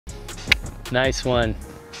Nice one.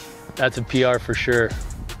 That's a PR for sure.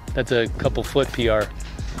 That's a couple foot PR.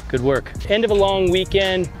 Good work. End of a long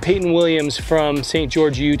weekend. Peyton Williams from St.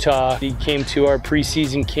 George, Utah. He came to our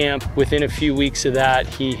preseason camp. Within a few weeks of that,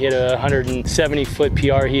 he hit a 170-foot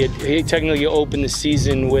PR. He technically opened the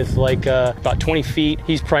season with like about 20 feet.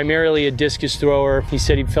 He's primarily a discus thrower. He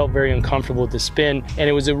said he felt very uncomfortable with the spin, and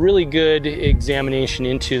it was a really good examination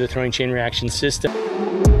into the throwing chain reaction system.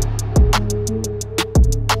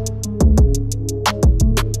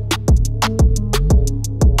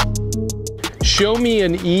 Show me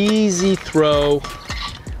an easy throw,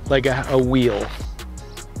 like a wheel.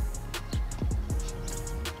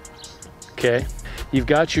 Okay, you've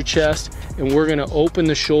got your chest, and we're gonna open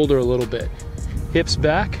the shoulder a little bit. Hips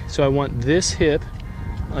back, so I want this hip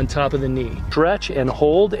on top of the knee. Stretch and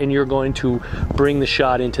hold, and you're going to bring the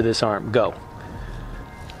shot into this arm. Go.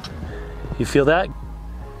 You feel that?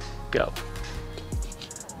 Go.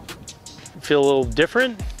 Feel a little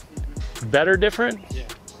different? Better different? Yeah.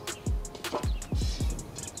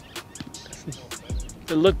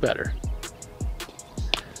 It looked better.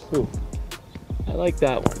 Ooh, I like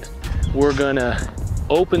that one. We're gonna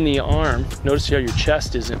open the arm. Notice how your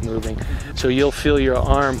chest isn't moving. So you'll feel your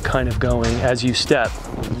arm kind of going as you step.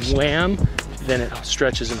 Wham, then it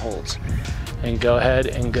stretches and holds. And go ahead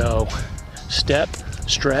and go step,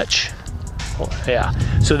 stretch. Oh, yeah,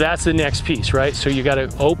 so that's the next piece, right? So you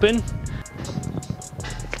gotta open.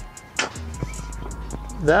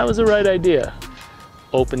 That was the right idea.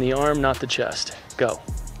 Open the arm, not the chest. Go.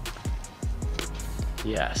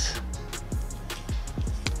 Yes.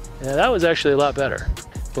 Yeah, that was actually a lot better.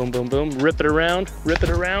 Boom, boom, boom. Rip it around, rip it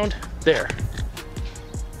around. There.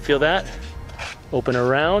 Feel that? Open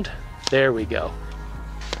around. There we go.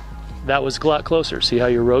 That was a lot closer. See how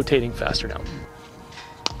you're rotating faster now.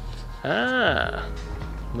 Ah,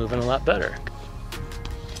 moving a lot better.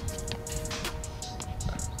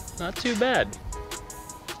 Not too bad.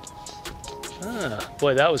 Ah,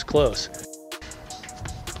 boy, that was close.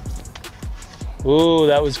 Ooh,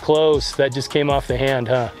 that was close. That just came off the hand,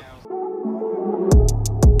 huh?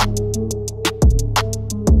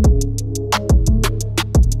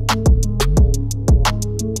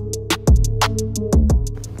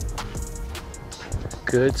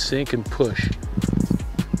 Good sink and push.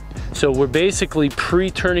 So we're basically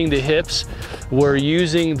pre-turning the hips. We're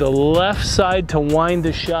using the left side to wind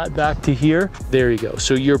the shot back to here. There you go.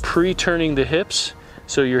 So you're pre-turning the hips.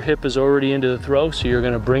 So your hip is already into the throw. So you're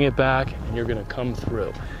gonna bring it back and you're gonna come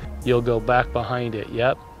through. You'll go back behind it.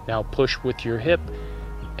 Yep. Now push with your hip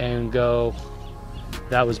and go.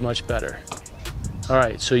 That was much better. All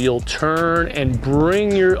right, so you'll turn and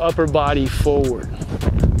bring your upper body forward.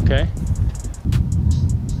 Okay?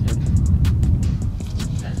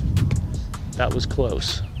 That was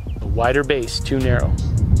close. A wider base, too narrow.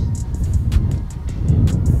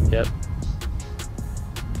 Yep.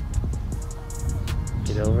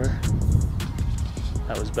 Get over.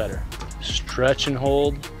 That was better. Stretch and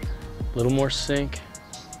hold. A little more sink.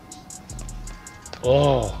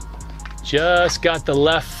 Oh, just got the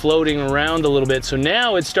left floating around a little bit. So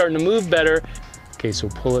now it's starting to move better. Okay, so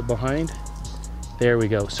pull it behind. There we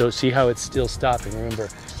go. So see how it's still stopping. Remember,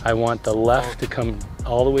 I want the left to come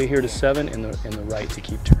all the way here to 7 and the right to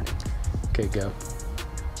keep turning. Okay, go.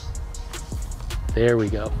 There we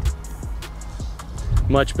go.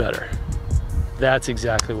 Much better. That's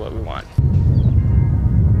exactly what we want.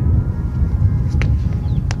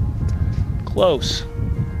 Close.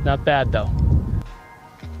 Not bad though.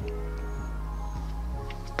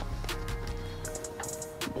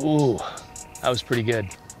 Ooh, that was pretty good.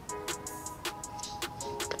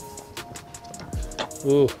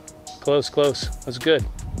 Ooh, close, close. That's good.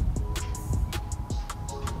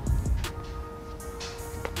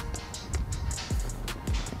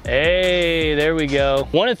 Hey, there we go.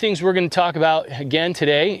 One of the things we're going to talk about again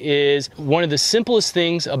today is one of the simplest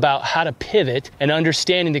things about how to pivot and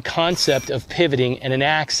understanding the concept of pivoting and an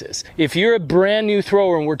axis. If you're a brand new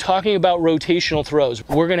thrower and we're talking about rotational throws,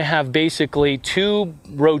 we're going to have basically 2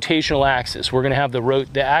 rotational axes. We're going to have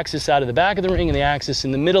the axis out of the back of the ring and the axis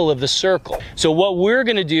in the middle of the circle. So what we're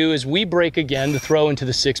going to do is we break again the throw into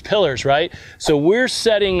the 6 pillars, right? So we're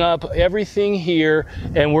setting up everything here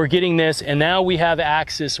and we're getting this, and now we have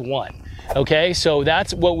axis 1. Okay, so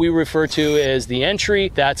that's what we refer to as the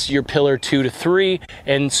entry. That's your pillar 2 to 3.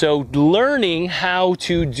 And so learning how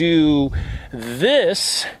to do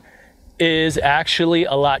this is actually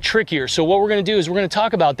a lot trickier. So what we're going to do is we're going to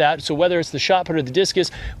talk about that. So whether it's the shot put or the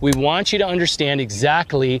discus, we want you to understand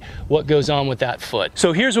exactly what goes on with that foot.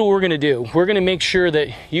 So here's what we're going to do. We're going to make sure that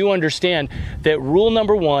you understand that rule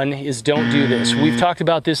number one is don't do this. We've talked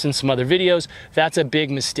about this in some other videos. That's a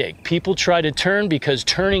big mistake. People try to turn because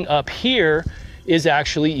turning up here is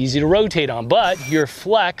actually easy to rotate on, but you're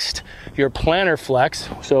flexed, your plantar flex.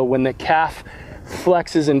 So when the calf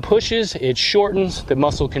flexes and pushes, it shortens, the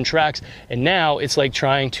muscle contracts, and now it's like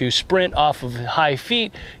trying to sprint off of high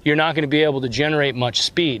feet. You're not going to be able to generate much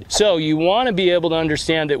speed. So you want to be able to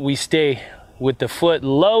understand that we stay with the foot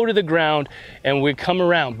low to the ground and we come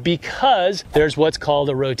around, because there's what's called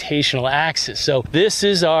a rotational axis. So this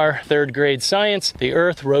is our third grade science. The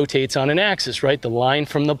earth rotates on an axis, right? The line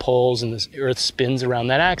from the poles, and the earth spins around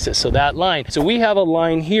that axis. So that line. So we have a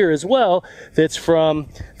line here as well that's from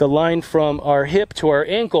the line from our hip to our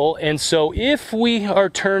ankle. And so if we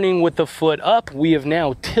are turning with the foot up, we have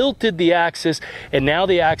now tilted the axis, and now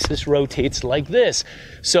the axis rotates like this.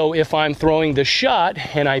 So if I'm throwing the shot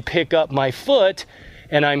and I pick up my foot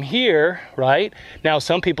and I'm here, right? Now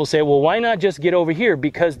some people say, well, why not just get over here?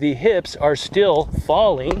 Because the hips are still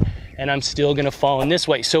falling and I'm still gonna fall in this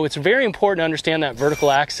way. So it's very important to understand that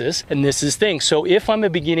vertical axis, and this is thing. So if I'm a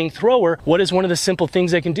beginning thrower, what is one of the simple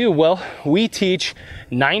things I can do? Well, we teach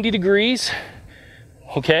 90 degrees.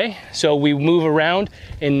 Okay, so we move around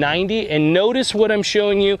in 90, and notice what I'm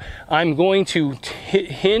showing you. I'm going to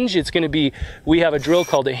hinge. It's going to be, we have a drill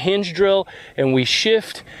called a hinge drill, and we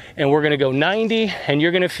shift, and we're going to go 90, and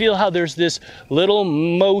you're going to feel how there's this little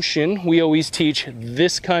motion. We always teach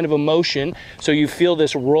this kind of a motion, so you feel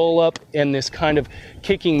this roll up and this kind of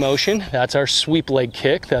kicking motion. That's our sweep leg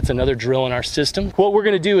kick. That's another drill in our system. What we're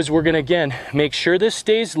going to do is we're going to, again, make sure this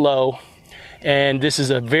stays low. And this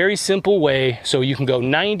is a very simple way. So you can go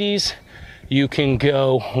 90s, you can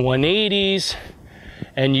go 180s,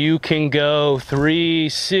 and you can go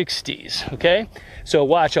 360s, okay? So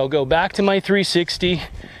watch, I'll go back to my 360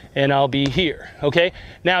 and I'll be here, okay?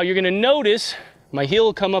 Now you're gonna notice my heel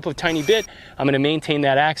will come up a tiny bit. I'm gonna maintain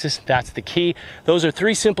that axis. That's the key. Those are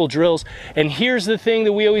 3 simple drills. And here's the thing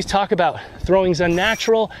that we always talk about. Throwing's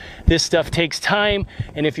unnatural. This stuff takes time.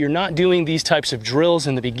 And if you're not doing these types of drills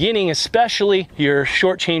in the beginning, especially, you're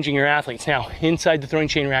shortchanging your athletes. Now, inside the throwing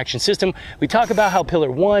chain reaction system, we talk about how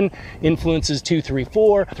pillar 1 influences 2, 3,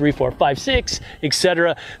 4, 3, 4, 5, 6,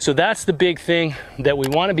 etc. So that's the big thing that we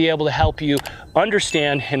wanna be able to help you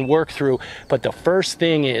understand and work through. But the first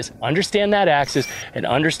thing is understand that axis and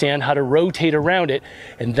understand how to rotate around it.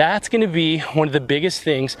 And that's going to be one of the biggest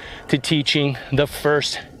things to teaching the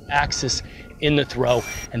first axis in the throw.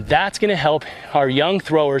 And that's going to help our young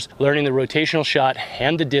throwers learning the rotational shot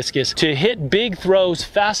and the discus to hit big throws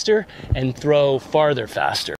faster and throw farther faster.